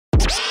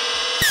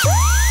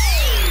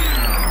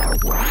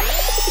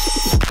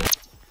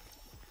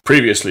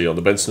Previously on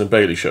the Benson and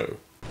Bailey show.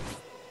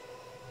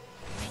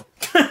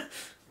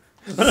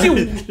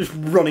 Just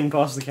running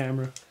past the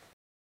camera.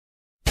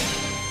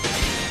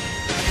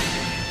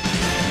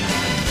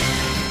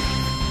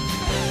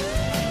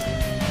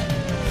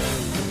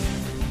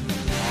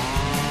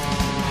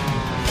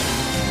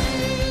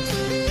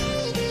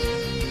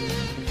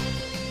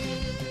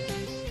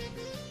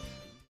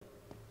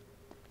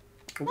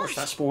 Watch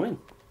that spawn in.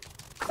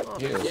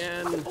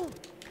 Again.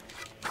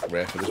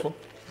 Rare for this one.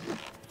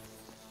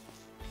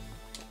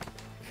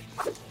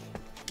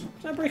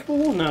 Is that a breakable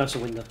wall? No, it's a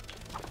window.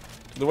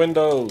 To the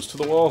windows, to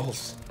the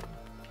walls.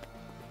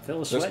 Feel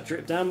the sweat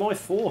drip down my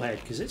forehead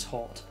because it's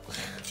hot.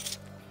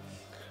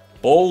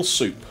 Ball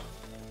soup.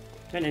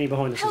 Ain't any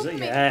behind us, is it?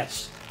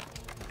 Yes.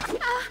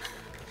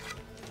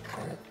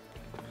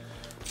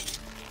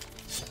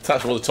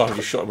 That's all the time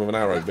you shot him with an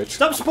arrow, bitch.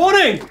 Stop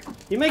spawning!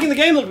 You're making the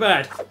game look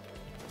bad.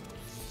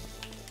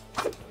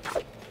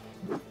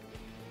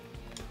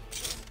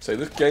 So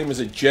this game is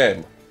a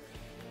gem.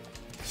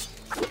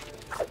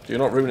 Do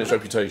not ruin its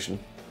reputation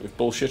with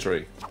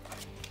bullshittery.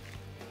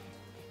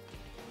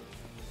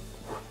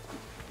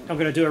 I'm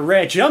going to do a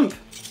rare jump.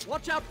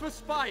 Watch out for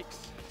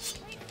spikes.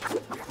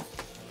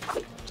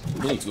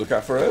 You need to look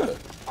out for her.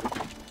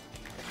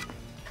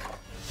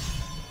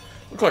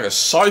 Looked like a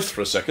scythe for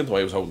a second, the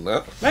way he was holding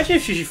that. Imagine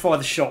if she fired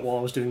the shot while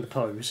I was doing the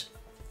pose.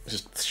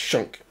 Just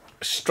shunk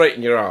straight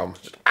in your arm.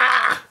 Just,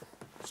 ah!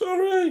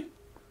 Sorry!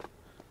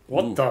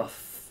 What Ooh. the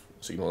f...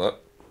 Signal that.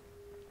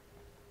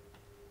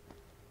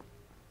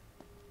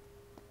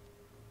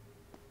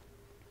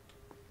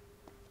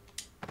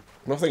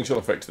 Nothing shall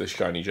affect this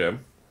shiny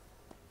gem.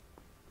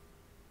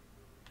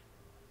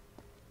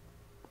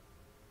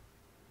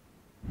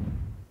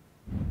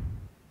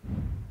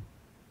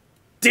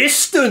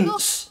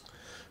 Distance!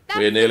 That's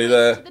We're nearly the way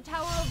there. to the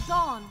Tower of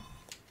Dawn.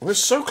 We're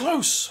so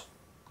close.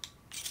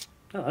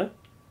 Hello.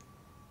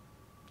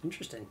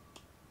 Interesting.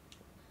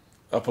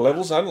 Upper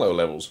levels and low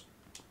levels.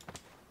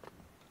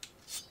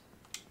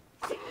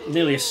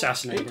 Nearly He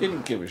assassinated.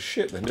 didn't give a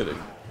shit then, did he?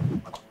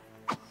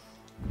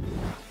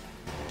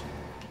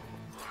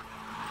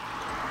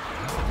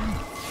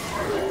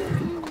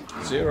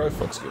 Zero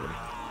fucks given.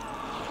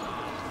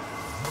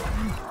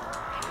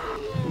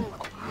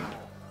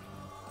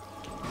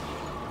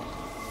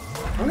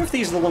 I wonder if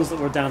these are the ones that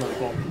were down at the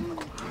bottom.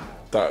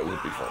 That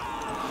would be fun.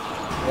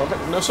 Well, I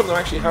bet, no, some of them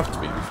actually have to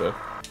be fair.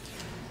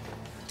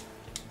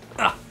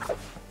 Ah!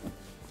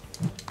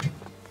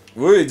 I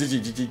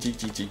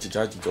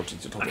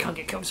I can't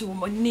get comfortable on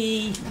my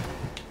knee.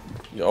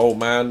 Your old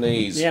man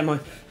knees. Yeah,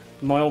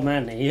 my old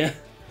man knee, yeah.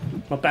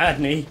 My bad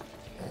knee.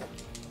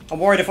 I'm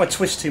worried if I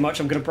twist too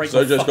much I'm going to break my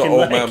Sojo's fucking got old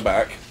leg. man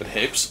back and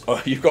hips.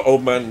 Oh, you've got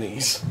old man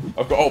knees.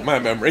 I've got old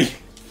man memory.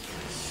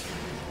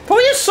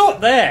 Pull your sock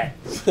there!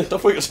 I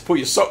thought you just pull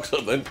your socks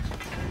up then.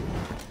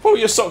 Pull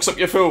your socks up,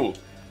 you fool!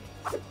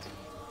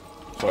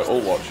 Sorry,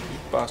 all watch.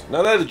 You bastard.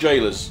 No, they're the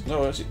jailers.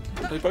 No, actually,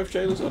 are they both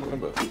jailers? I don't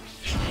remember.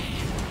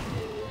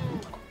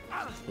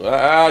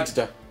 Ah,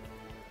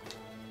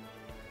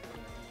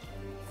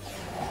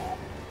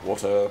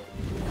 Water.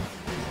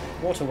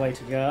 What a way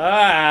to go.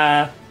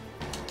 Ah!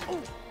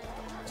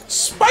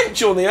 Spanked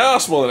you on the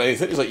arse more than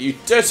anything. He's like, you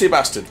dirty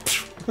bastard.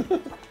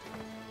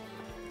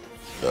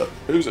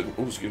 Who's a?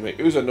 Oh, excuse me.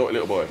 Who's a naughty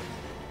little boy?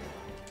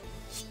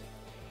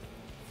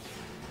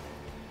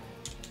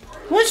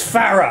 Where's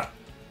Farah?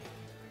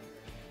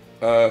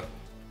 That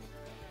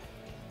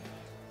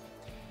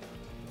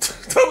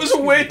was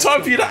a weird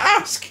time for you to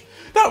ask.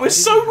 That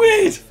was so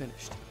weird.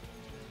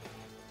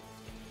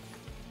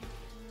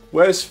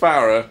 Where's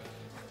Farah?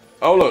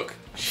 Oh look,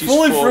 she's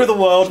Falling through the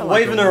world, Shall I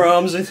waving go her on?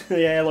 arms in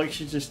the air like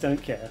she just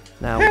don't care.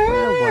 Now,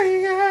 where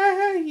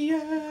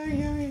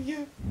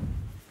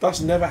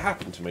That's never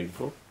happened to me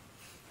before.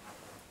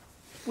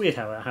 Weird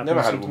how that happens.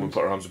 Never had a sometimes. woman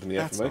put her arms up in the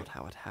air That's for me. not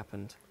how it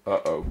happened.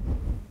 Uh-oh.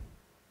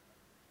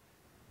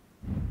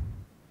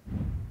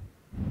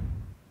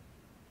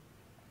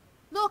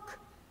 Look,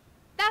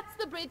 that's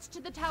the bridge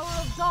to the Tower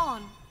of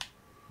Dawn.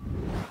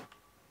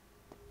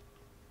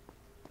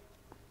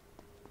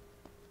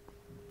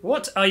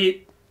 What are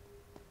you...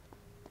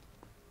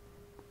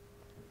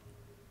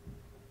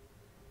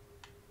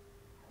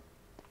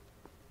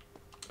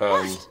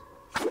 What?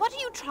 What are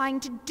you trying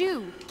to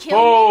do? Kill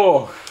me?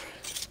 Oh!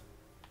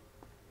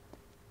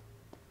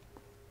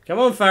 Come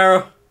on,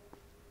 Farah.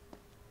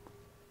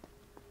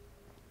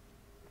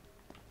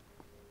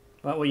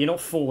 Right, well, you're not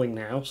falling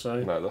now,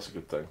 so... No, that's a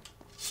good thing.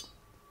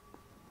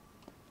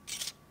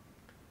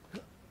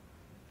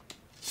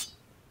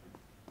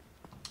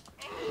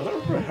 I don't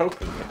remember her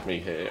helping me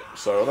here,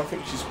 so I don't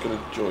think she's going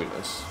to join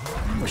us.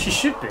 Well, she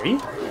should be.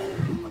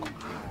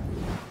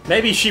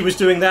 Maybe she was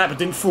doing that but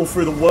didn't fall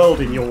through the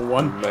world in your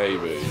one.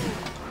 Maybe.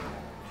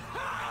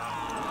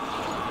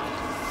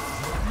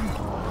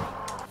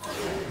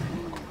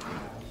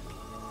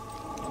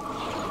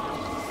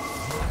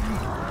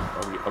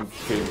 I'm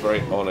feeling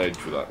very on edge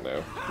with that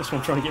now. That's why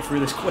I'm trying to get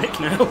through this quick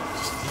now.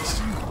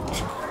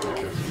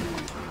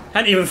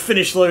 Hadn't even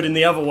finished loading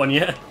the other one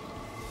yet.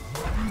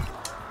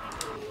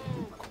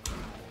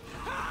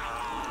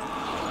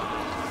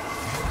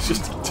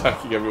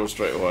 attacking everyone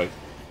straight away.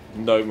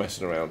 No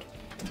messing around.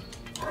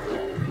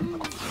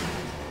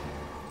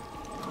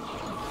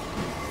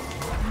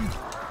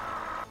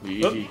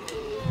 Easy.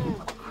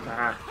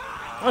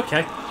 Ah.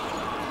 Okay.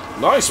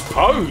 Nice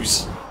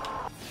pose!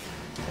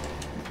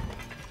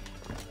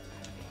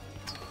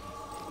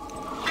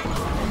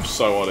 I'm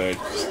so on edge.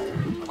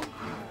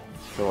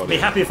 So on Be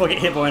edge. happy if I get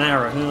hit by an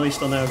arrow, and at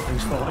least I know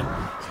everything's fine.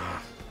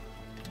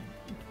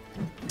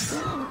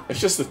 It's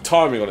just the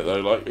timing on it though,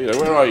 like, you know,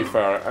 where are you,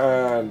 Farah?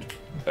 And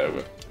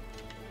over.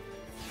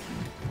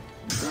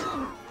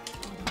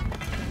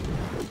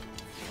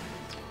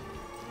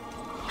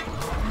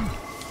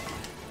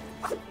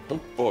 Oh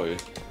boy.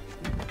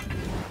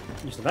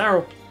 Use the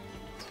barrel.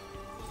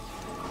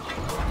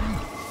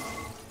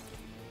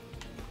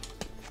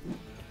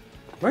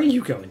 Where are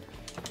you going?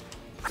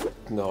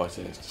 No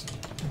idea. It's just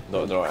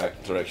not in the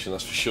right direction,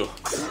 that's for sure.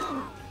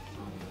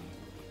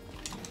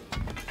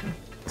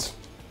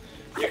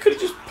 You could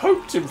have just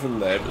poked him from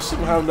there, but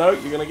somehow no,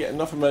 you're going to get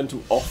enough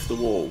momentum off the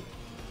wall.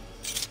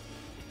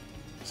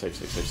 Safe,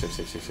 safe, safe, safe,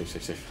 safe, safe, safe,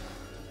 safe, safe.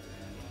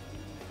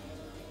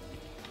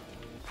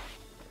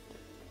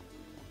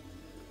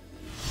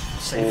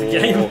 Save the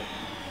game.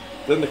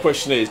 Then the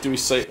question is, do we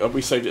save? Have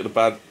we saved it at a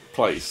bad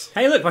place?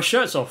 Hey, look, my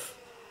shirt's off.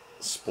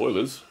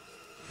 Spoilers.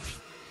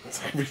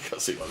 Every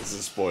cutscene like this is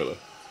a spoiler.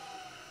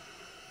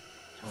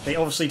 They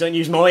obviously don't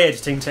use my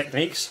editing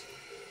techniques.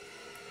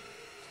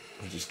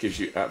 It just gives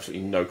you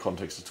absolutely no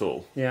context at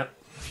all. Yeah.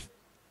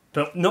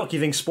 But not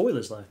giving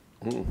spoilers, though.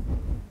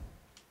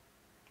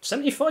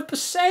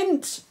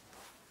 75%!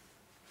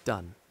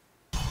 Done.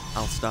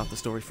 I'll start the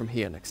story from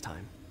here next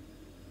time.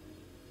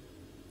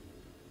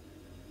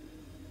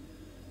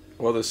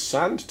 Well, there's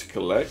sand to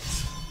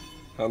collect.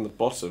 And the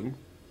bottom.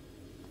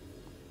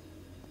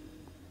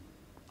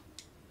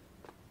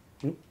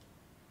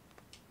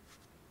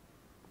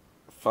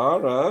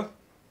 Farah?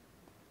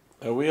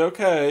 Are we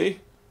okay?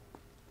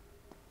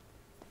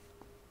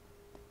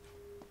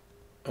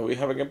 Are we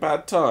having a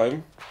bad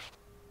time?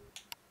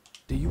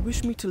 Do you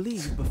wish me to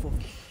leave before...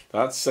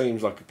 That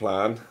seems like a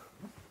plan.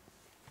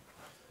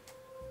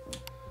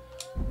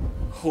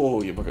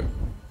 Oh, you bugger.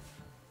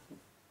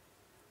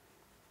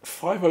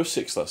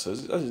 5:06 that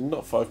says. That is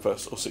not 5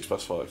 past or 6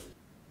 past 5.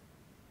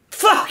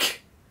 Fuck!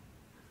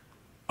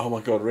 Oh my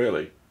god,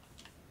 really?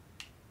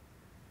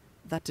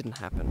 That didn't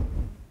happen.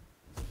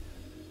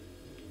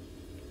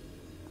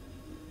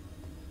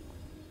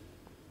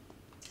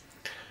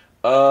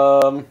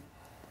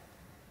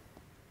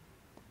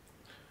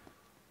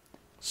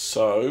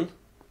 So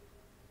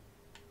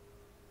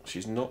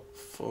she's not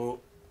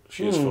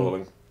she is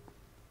falling.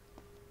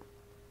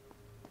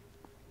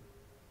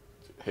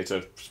 Hit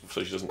her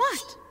so she doesn't.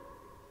 What?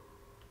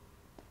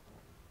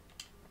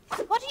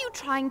 What are you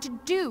trying to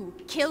do?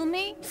 Kill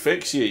me?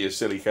 Fix you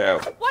silly cow.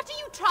 What are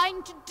you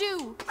trying to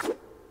do?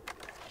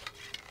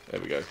 There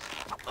we go.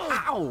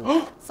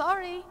 Ow!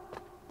 Sorry.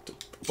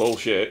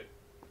 Bullshit.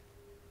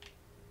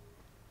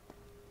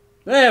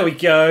 There we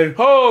go.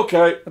 Oh,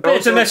 okay. A bit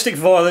of domestic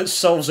violence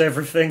solves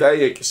everything. There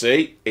you can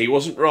see. He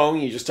wasn't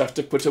wrong. You just have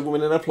to put a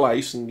woman in her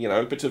place, and you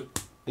know, a bit of,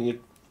 and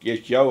you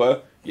show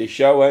her,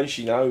 and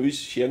she knows,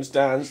 she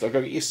understands. They'll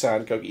go get your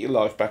sand, go get your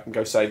life back, and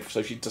go save her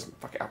so she doesn't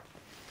fuck it up.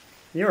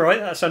 You're right.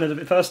 That sounded a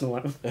bit personal.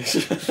 That one.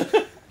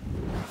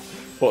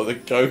 What? The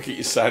go get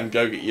your sand,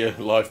 go get your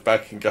life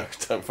back, and go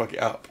don't fuck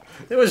it up.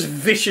 There was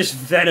vicious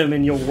venom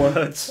in your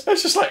words.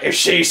 It's just like if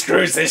she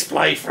screws this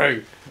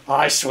playthrough,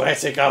 I swear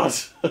to God.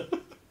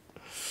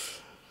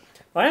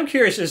 I am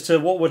curious as to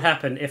what would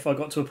happen if I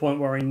got to a point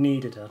where I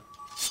needed her.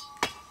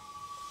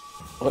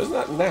 Well, isn't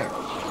that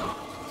now?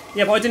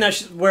 Yeah, but I didn't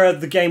actually... Where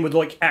the game would,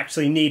 like,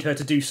 actually need her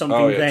to do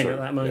something then true. at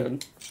that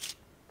moment. Yeah.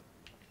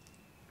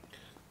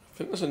 I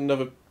think there's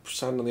another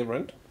sand on the other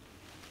end.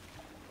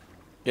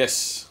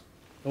 Yes.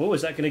 Oh,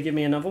 is that going to give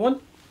me another one?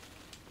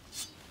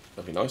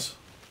 That'd be nice.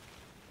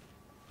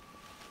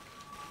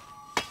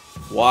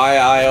 Why,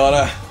 I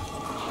oughta...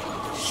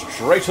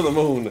 Straight to the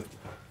moon.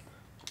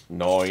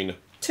 9.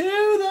 To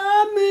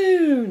the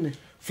moon!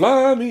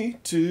 Fly me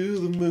to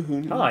the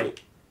moon. Hi.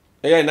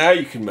 Yeah, now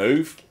you can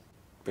move.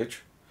 Bitch.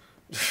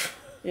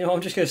 You know,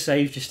 I'm just going to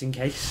save just in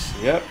case.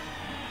 Yep.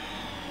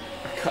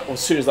 Well,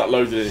 as soon as that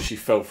loaded in, she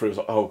fell through. I was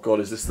like, oh god,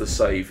 is this the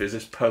save? Is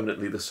this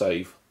permanently the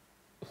save?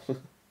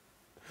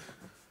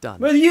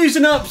 Done. We're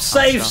using up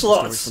save I'll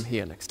start the slots! story from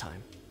here next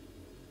time.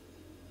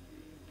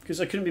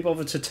 Because I couldn't be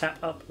bothered to tap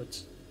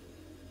upwards.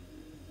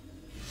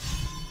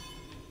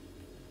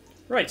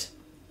 Right.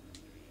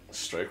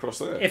 Straight across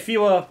there. If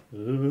you are...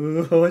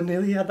 Oh, I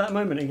nearly had that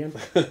moment again.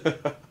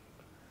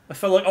 I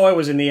felt like I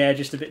was in the air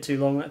just a bit too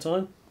long that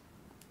time.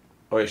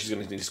 Oh yeah, she's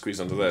going to need to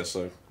squeeze under there,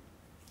 so...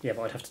 Yeah,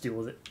 but I'd have to deal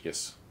with it.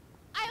 Yes.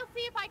 I'll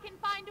see if I can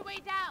find a way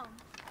down.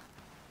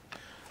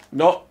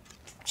 Not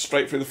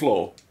straight through the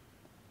floor.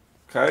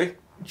 Okay?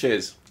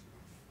 Cheers.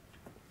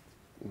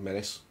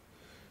 Menace.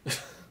 I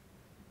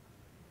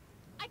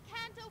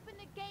can't open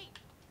the gate,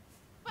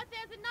 but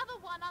there's another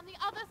one on the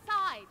other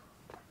side.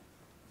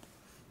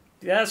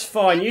 Yeah, that's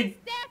fine. There's You... a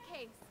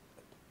staircase.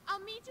 I'll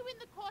meet you in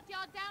the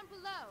courtyard down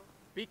below.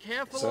 Be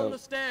careful So- on the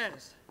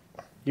stairs.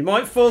 You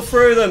might fall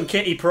through them,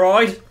 Kitty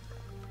Pride.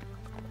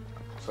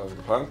 Sounds like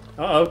a plan.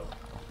 Uh-oh.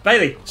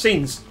 Bailey,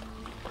 scenes.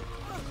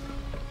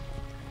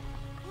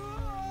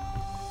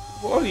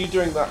 What are you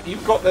doing that?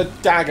 You've got the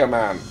dagger,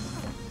 man.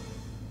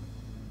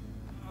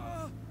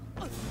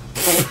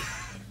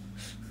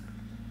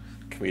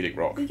 Comedic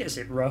rock. He gets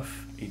it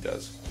rough. He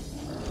does.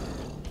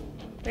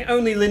 I think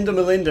only Linda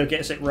Melinda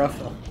gets it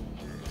rougher.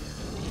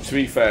 To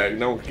be fair,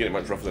 no one can get it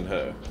much rougher than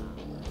her.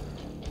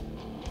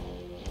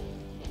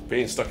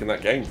 Being stuck in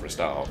that game for a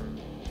start.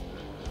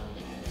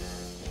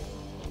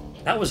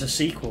 That was a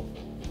sequel.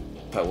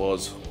 That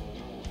was.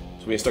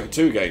 So being stuck in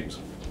 2 games.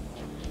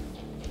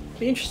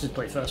 Be interested to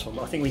play the first one,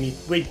 but I think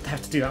we'd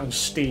have to do that on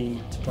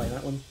Steam to play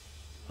that one.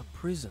 A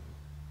prison.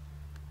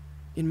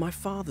 In my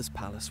father's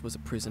palace was a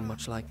prison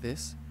much like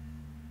this.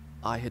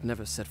 I had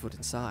never set foot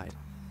inside.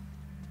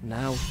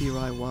 Now here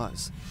I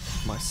was,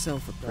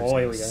 myself a Oh,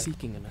 here prisoner we go.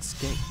 seeking an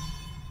escape.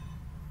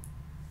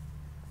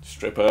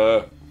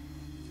 Stripper.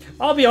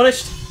 I'll be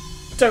honest,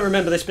 don't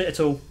remember this bit at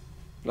all.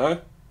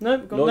 No? No,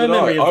 got Nor no did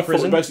memory I of the thought we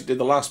prison. basically did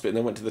the last bit and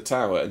then went to the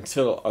tower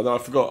until... And then I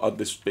forgot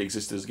this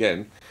existed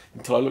again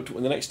until I looked at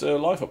when the next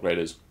life upgrade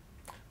is.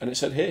 And it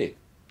said here. Is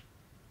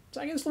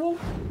that against the wall?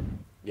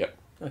 Yep.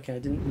 Okay,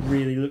 it didn't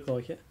really look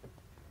like it.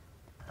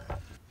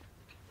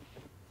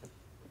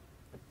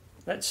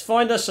 Let's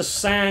find us a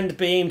sand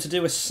beam to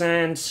do a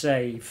sand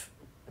save.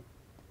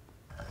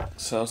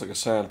 Sounds like a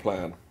sound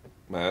plan,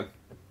 man.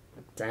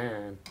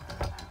 Damn.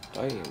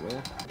 Damn,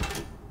 man.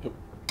 Yep.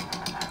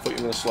 Thought you were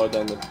going to slide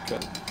down the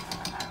curtain.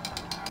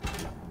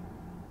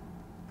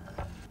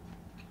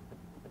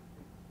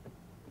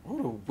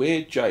 What a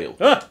weird jail.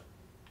 Ah!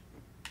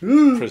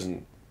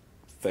 Prison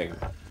thing.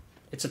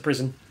 It's a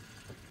prison.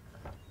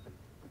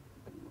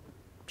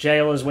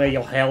 Jail is where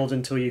you're held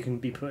until you can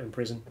be put in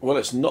prison. Well,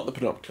 it's not the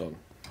Panopticon.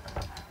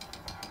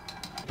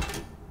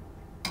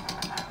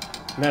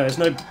 No, there's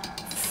no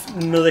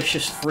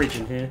malicious fridge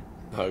in here.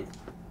 No.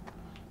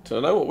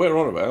 To know what we're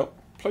on about,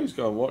 please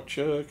go and watch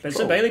Benson Control.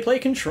 and Bailey play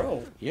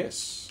Control.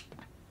 Yes.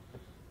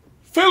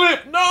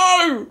 Philip,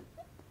 no!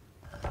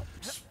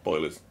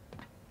 Spoilers.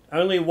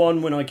 Only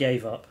one when I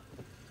gave up.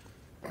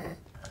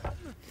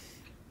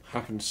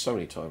 Happens so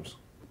many times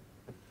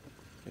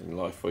in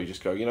life where you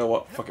just go, you know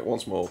what, fuck it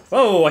once more.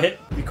 Oh, I hit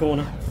the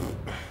corner.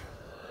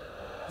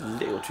 A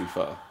little too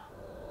far.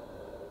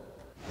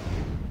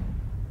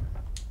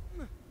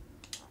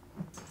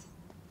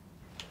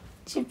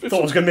 So Thought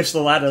I was going to miss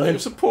the ladder then.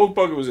 if a poor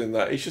bugger was in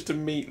that, he's just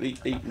immediately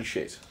eating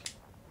shit.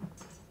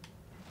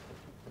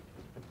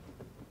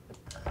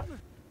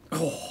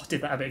 Oh,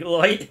 did that a bit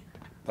light.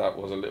 That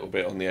was a little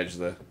bit on the edge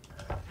there.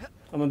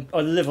 I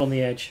live on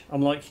the edge.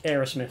 I'm like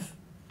Aerosmith.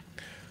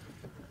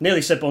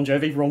 Nearly said Bon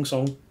Jovi, wrong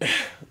song.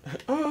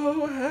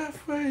 Oh,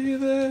 halfway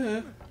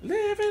there,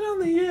 living on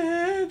the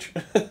edge.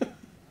 I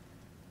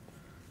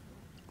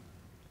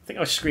think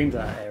I screamed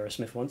that at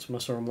Aerosmith once when I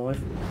saw him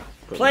live.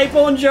 Play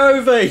Bon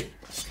Jovi!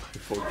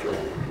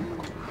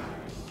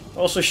 I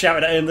also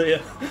shouted at him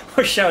that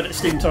I shouted at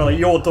Steve Tyler,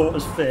 your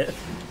daughter's fit.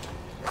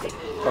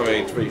 I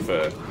mean, to be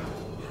fair,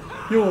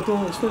 Your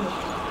daughter's fit.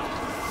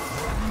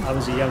 I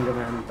was a younger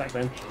man back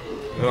then.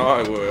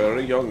 I were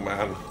a young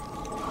man.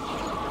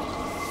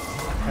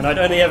 And I'd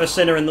only ever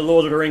seen her in The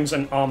Lord of the Rings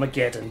and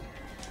Armageddon.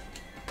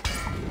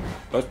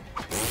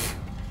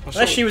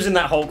 Unless she was in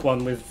that Hulk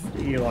one with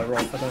Eli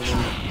Roth, I don't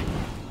know.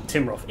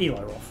 Tim Roth,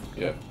 Eli Roth.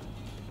 Yeah.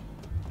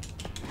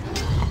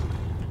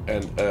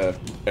 And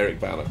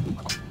Eric Banner.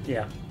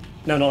 Yeah.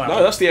 No, not that No,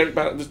 one. that's the Eric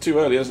Banner. There's 2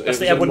 earlier. That's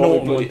the Edward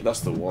Norton one. That's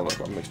the one. I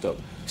got mixed up.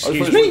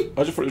 Excuse me?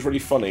 I just thought it was really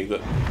funny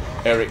that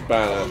Eric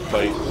Banner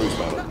played Bruce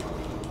Banner.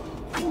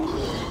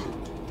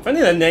 If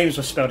only their names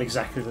were spelled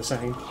exactly the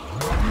same. It would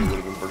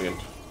have been brilliant.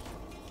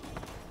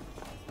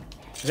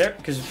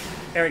 Because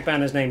Eric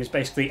Banner's name is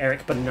basically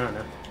Eric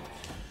Banana.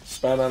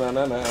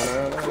 Banana.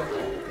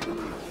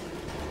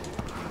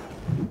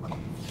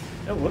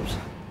 Oh, whoops.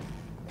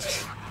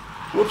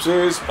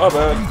 Whoopsies, my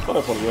bad. I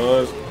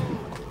apologise.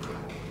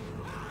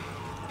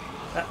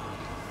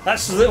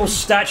 That's the little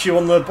statue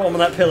on the bottom of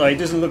that pillow. He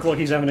doesn't look like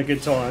he's having a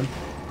good time.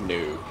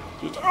 No.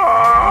 Just,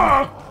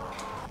 ah!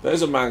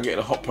 There's a man getting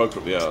a hot poker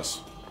up the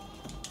arse.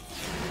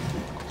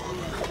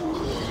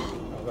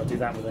 I've got to do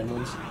that with them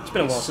ones. It's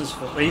been a while since I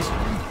fought these.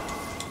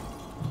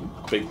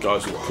 Big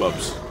guys with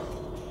clubs.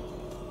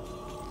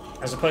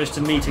 As opposed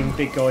to meeting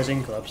big guys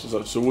in clubs. It's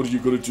like, so what are you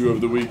going to do over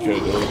the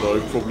weekend? Oh, no,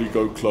 probably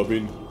go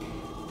clubbing.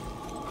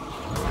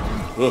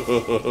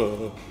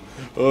 Oh,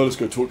 let's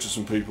go talk to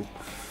some people.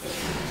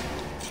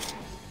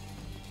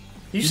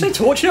 Did you say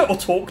torture or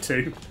talk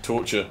to?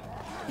 Torture.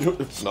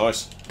 It's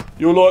nice.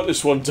 You'll like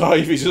this one,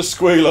 Dave. He's a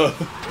squealer.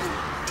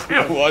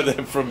 Why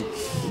they're from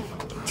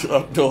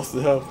up north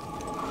now?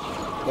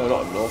 No,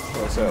 not up north.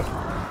 No, south.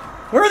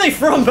 Where are they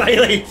from,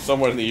 Bailey?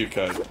 Somewhere in the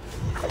UK.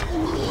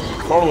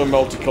 Problem with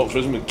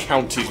multiculturalism and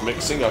counties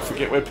mixing. I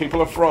forget where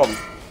people are from.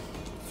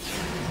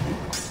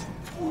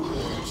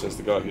 Says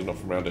the guy who's not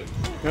from around here.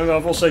 No,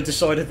 I've also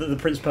decided that the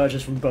Prince of Persia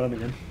is from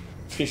Birmingham.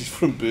 He's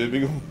from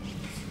Birmingham.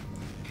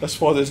 That's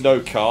why there's no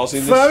cars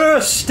in this.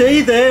 Farah,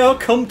 stay there, I'll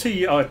come to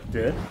you. Oh,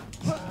 yeah.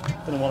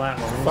 Don't know what that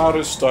means.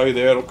 Farah, stay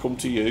there, I'll come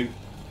to you.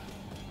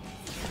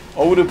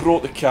 I would have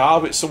brought the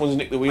car, but someone's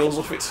nicked the wheels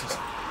off it.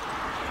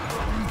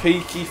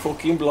 Peaky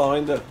fucking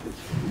blinder.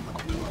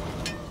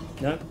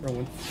 No,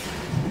 wrong one.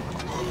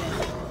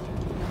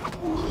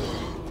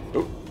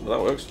 Oh, that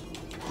works.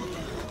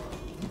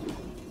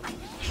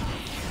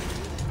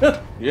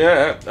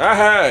 Yeah. Ah,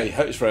 hey,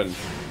 his friend.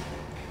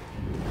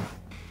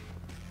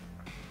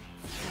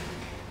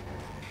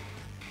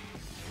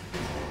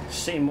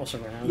 Seeing what's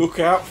around. Look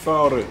out,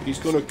 Farah. He's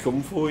gonna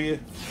come for you.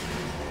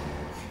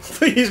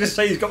 He's gonna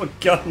say he's got a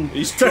gun.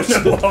 He's Don't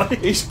know why.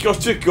 He's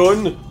got a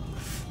gun.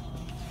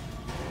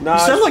 Nah, You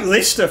sound like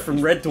Lister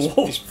from Red He's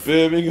Dwarf.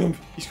 Birmingham.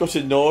 He's got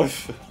a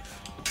knife.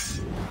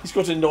 He's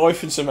got a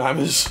knife and some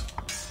hammers.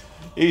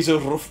 He's a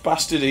rough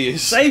bastard, he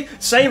is.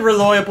 Say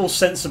reliable,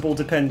 sensible,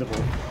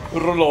 dependable.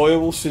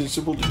 Reliable,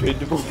 sensible,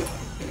 dependable.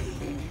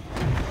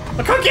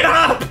 I can't get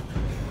up!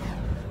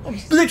 I'm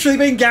literally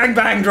being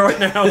gangbanged right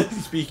now.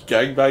 Speak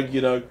gangbang,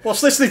 you know.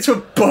 Whilst listening to a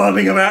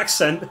Birmingham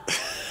accent.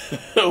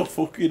 Oh,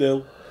 fucking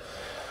hell.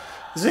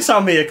 Is this how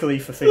Mia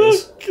Khalifa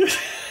feels?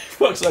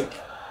 Fuck's like.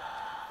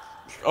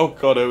 Oh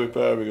god, we're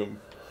Birmingham.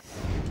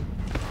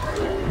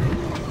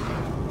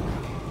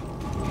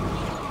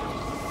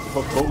 If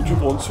I've told you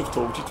once, I've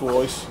told you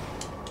twice.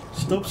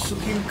 Stop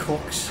sucking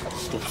cocks.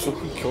 Stop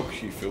sucking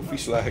cocks, you filthy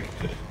slag.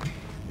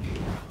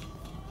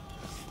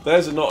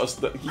 There's a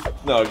not a...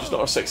 No, just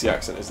not a sexy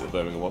accent, is it, the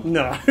Birmingham one?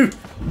 No.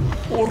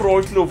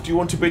 Alright, love, do you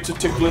want a bit of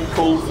tickle and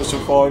pull for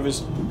some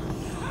fivers?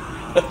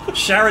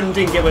 Sharon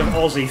didn't get with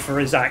Ozzy for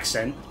his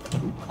accent.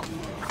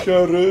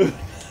 Sharon.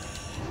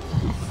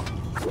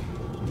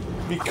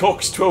 Me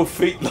cock's 12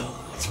 feet long.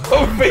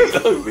 12 feet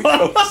long, me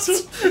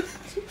cock's.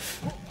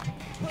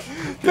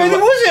 Man,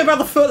 what was it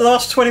about the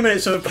last 20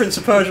 minutes of a Prince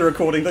of Persia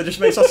recording that just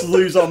makes us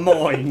lose our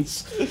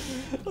minds?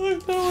 I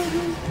have no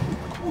idea.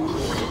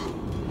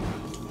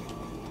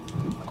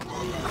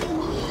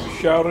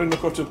 Sharon,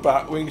 I've got a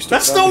bat wing.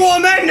 That's not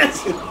what I meant!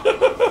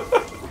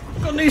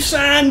 Got new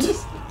sand!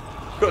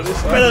 Got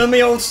this Better than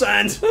me old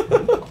sand!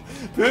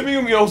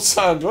 Birmingham, you old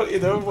sand, what are you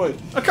doing, boy?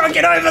 I can't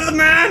get over the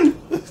man!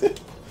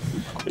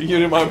 You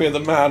remind me of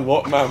the man,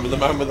 what man? The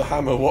man with the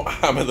hammer, what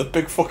hammer? The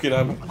big fucking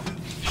hammer.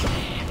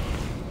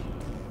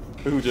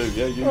 Who do?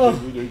 Yeah,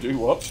 you do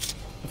what?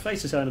 My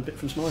face is hurting a bit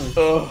from smiling.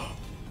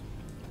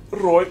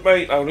 Right,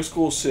 mate, now let's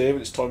go save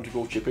and it's time to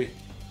go chippy.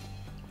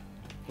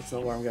 That's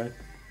not where I'm going.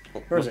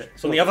 Where is it?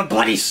 It's on the other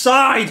bloody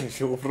side! If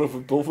you're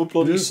both a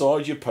bloody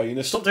side, you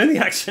penis. Stop doing the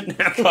accent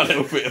now. Can't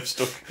help it, I'm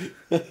stuck.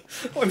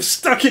 I'm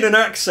stuck in an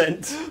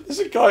accent. There's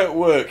a guy at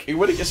work,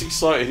 when he gets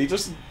excited, he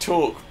doesn't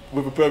talk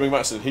with a Birmingham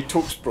accent, he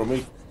talks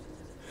Brummy.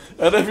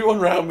 And everyone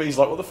around me is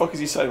like, what the fuck is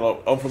he saying?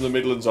 Like, I'm from the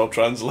Midlands, I'll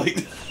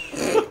translate.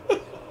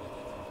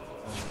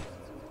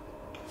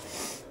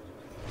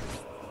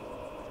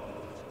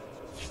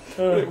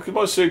 Because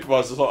my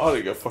supervisor's like, I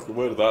didn't get a fucking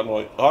word of that. I'm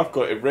like, I've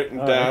got it written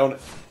down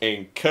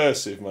in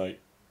cursive, mate.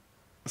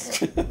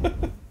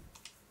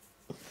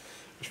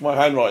 Which my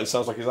handwriting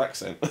sounds like his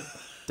accent.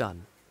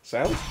 Done.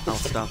 Sounds? I'll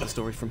start the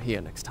story from here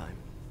next time.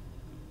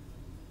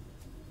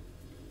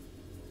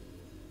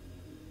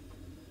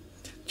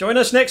 Join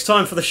us next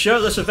time for the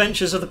shirtless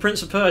adventures of the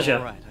Prince of Persia.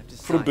 All right, I've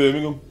decided. From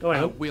Birmingham. Oh, I I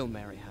hope. will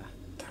marry her.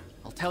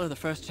 I'll tell her the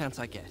first chance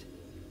I get.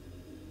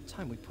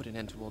 Time we put an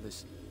end to all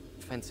this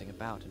fencing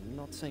about and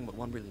not saying what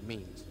one really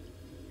means.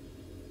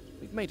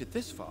 We've made it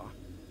this far.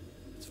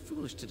 It's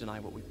foolish to deny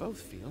what we both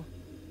feel.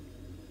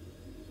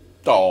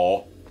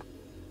 Aww.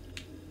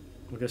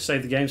 We're going to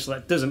save the game so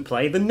that doesn't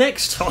play the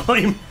next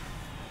time.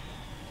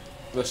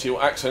 Let's see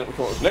what accent we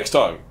come up with next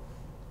time.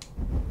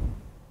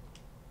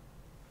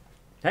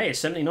 Hey, it's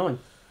 79.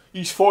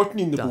 He's fighting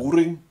in the Done.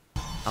 boring.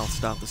 I'll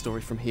start the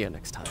story from here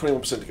next time.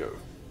 21% to go.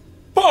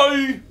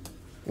 Bye!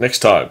 Next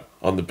time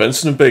on the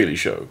Benson and Bailey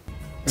Show.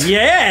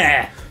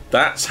 Yeah!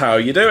 That's how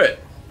you do it.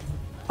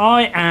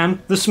 I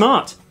am the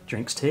smart.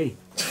 Drinks tea.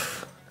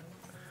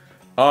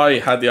 I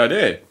had the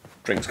idea.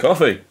 Drinks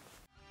coffee.